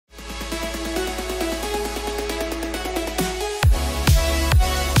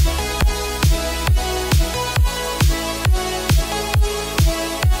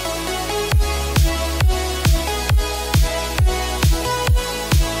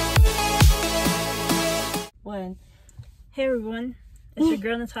Hey everyone, it's your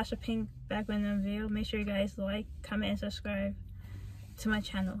girl Natasha Pink back with another video. Make sure you guys like, comment, and subscribe to my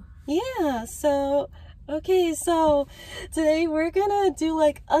channel. Yeah, so today we're gonna do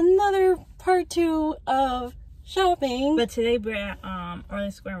like another part 2 of shopping. But today we're at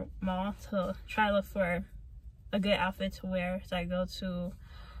Orland Square Mall to try to look for a good outfit to wear as I go to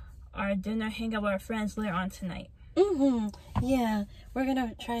our dinner hangout with our friends later on tonight. Yeah, we're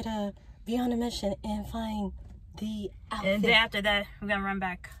gonna try to be on a mission and find the outfit. And then after that, we're gonna run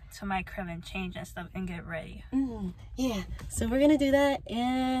back to my crib and change and stuff and get ready. Yeah, so we're gonna do that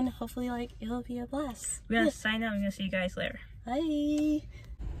and hopefully like it'll be a blast. We're gonna sign up. We're gonna see you guys later. Hi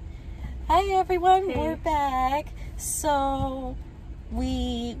everyone, Hey. We're back. So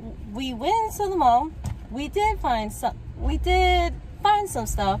we went to the mall. We did find some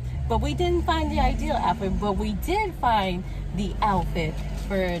stuff, but we didn't find the ideal outfit, but we did find the outfit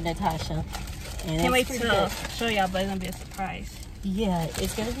for Natasha. And Can't wait to good. show y'all, but it's gonna be a surprise. Yeah,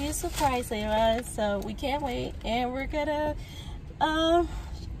 it's gonna be a surprise later on, so we can't wait, and we're gonna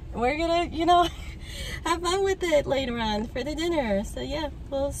you know have fun with it later on for the dinner. So yeah,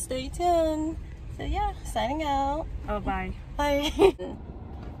 we'll stay tuned. So yeah, signing out. Oh, bye. Bye.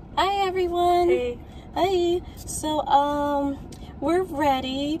 Hi everyone. Hey. Hi. So we're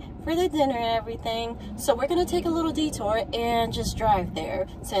ready for the dinner and everything, so we're gonna take a little detour and just drive there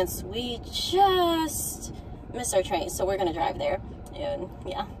since we just missed our train. So we're gonna drive there, and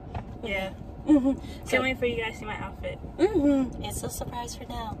yeah. Can't wait for you guys to see my outfit. It's a surprise for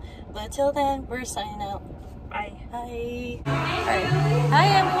now, but till then we're signing out. Bye. Hi. Alright. Hi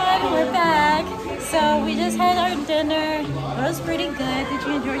everyone, we're back. So we just had our dinner. It was pretty good. Did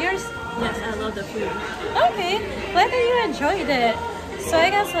you enjoy yours? Yes, I love the food. Okay, glad that you enjoyed it. So I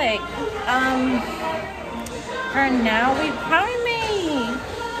guess like for now we probably may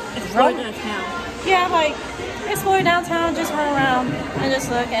Explore downtown. yeah, like explore downtown, just run around and just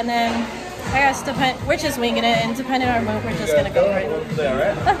look, and then I guess we're just winging it, and depending on our mood we're just gonna go for it.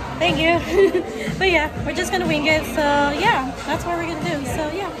 Oh, thank you. But yeah, we're just gonna wing it, so yeah, that's what we're gonna do. So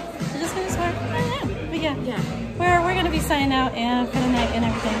yeah, we're just gonna start right now. But yeah, we're gonna be signing out and for the night and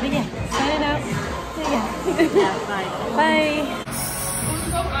everything. But yeah, signing out. But yeah. Bye. Bye.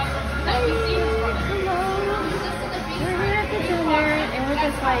 Hello. We're here at the dinner and we're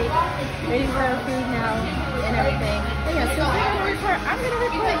just like ready for our food now and everything. But yeah, so I'm gonna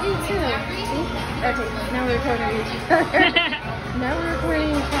record you too. See? Okay, now we're recording each other. Now we're recording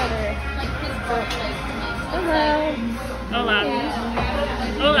each other. So, hello. Hola.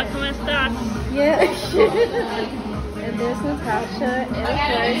 Hola, ¿cómo estás? Yeah. And there's Natasha, and of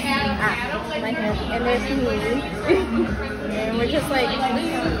course, my head, and there's me. And we're just like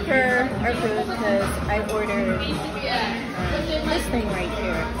looking for our food because I ordered this thing right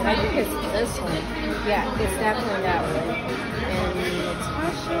here. And I think it's this one. Yeah, it's definitely that one. And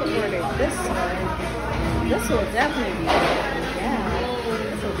Natasha ordered this one. And this will definitely be good. Yeah,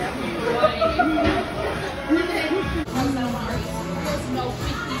 this will definitely be good.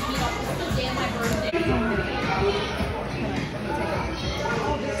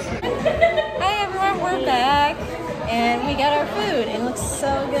 Hi everyone, we're back and we got our food. It looks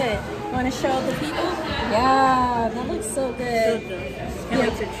so good. Want to show the people? Yeah, that looks so good. Can't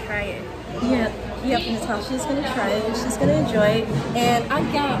wait to try it. Yep, Natasha's gonna try it and she's gonna enjoy it. And I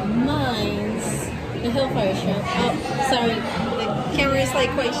got mine's, the Hillfire shrimp. Oh, sorry, the camera is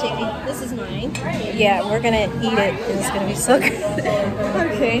like quite shaky. This is mine. Yeah, we're gonna eat it and it's gonna be so good.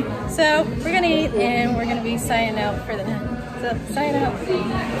 Okay, so we're gonna eat and we're gonna be signing out for the night. So sign out.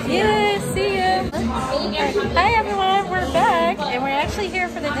 Yeah, see ya. Hi everyone, we're back and we're actually here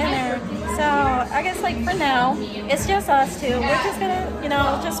for the dinner. So I guess like for now, it's just us two. We're just gonna, you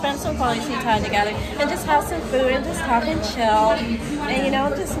know, just spend some quality time together and just have some food and just talk and chill. And you know,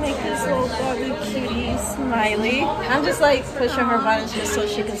 just make this little doggy cutie smiley. I'm just like pushing her buttons just so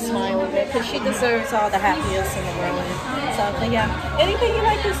she can smile a bit because she deserves all the happiness in the world. So but yeah. Anything you'd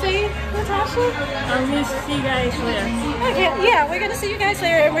like to say, Natasha? We'll see you guys later. Okay, yeah, we're gonna see you guys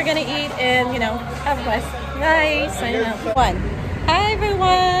later and we're gonna eat and, you know, have a blast. Bye. Signing out. Hi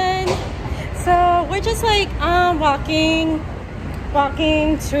everyone. So we're just like walking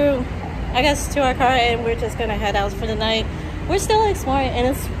to, I guess, to our car, and we're just gonna head out for the night. We're still exploring and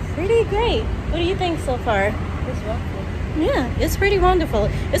it's pretty great. What do you think so far? It's wonderful. Yeah, it's pretty wonderful.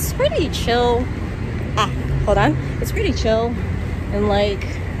 It's pretty chill. Hold on. It's pretty chill and like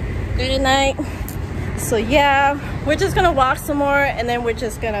good at night. So yeah, we're just gonna walk some more and then we're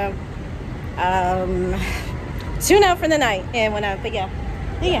just gonna tune out for the night and whatnot. But yeah,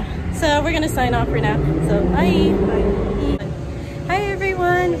 so we're gonna sign off for now. So bye. Hi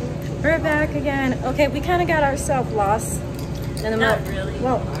everyone, We're back again. Okay, we kind of got ourselves lost. In the Not really.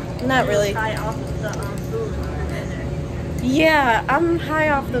 Well, not really. High off the food. Yeah, I'm high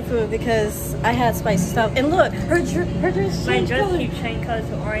off the food because I had spicy stuff. And look, her dress My changed dress color. keeps changing colors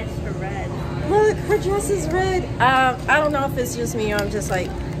from orange to red. Look, her dress is red. I don't know if it's just me or I'm just like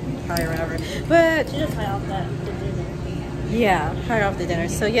high or whatever. But She just high off the dinner. yeah, high off the dinner.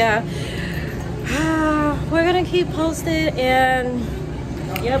 So yeah, we're gonna keep posted and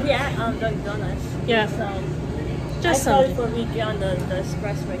Yeah, we at Dunkin' Donuts. yeah, Just some. before we get on the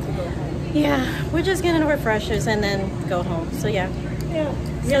expressway to go home. Yeah, we're just getting refreshers and then go home. So yeah. Yeah.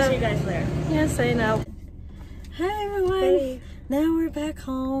 We'll see you guys later. Yes, I know. Hi everyone. Hey. Now we're back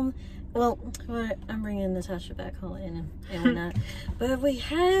home. Well, I'm bringing Natasha back home and whatnot. But we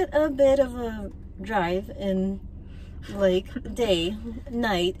had a bit of a drive in like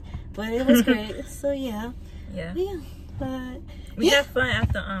night, but it was great. So yeah. Yeah. But We had fun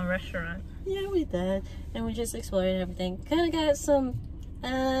at the restaurant. yeah, we did, and we just explored everything. Kind of got some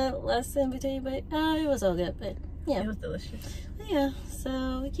less in between, but it was all good. But yeah, It was delicious. yeah.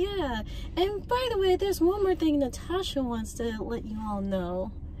 So yeah, and by the way, there's one more thing Natasha wants to let you all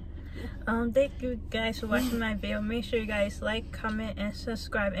know. Thank you guys for watching my video. Make sure you guys like, comment, and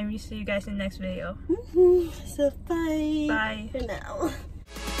subscribe, and we'll see you guys in the next video. So bye. Bye. For now.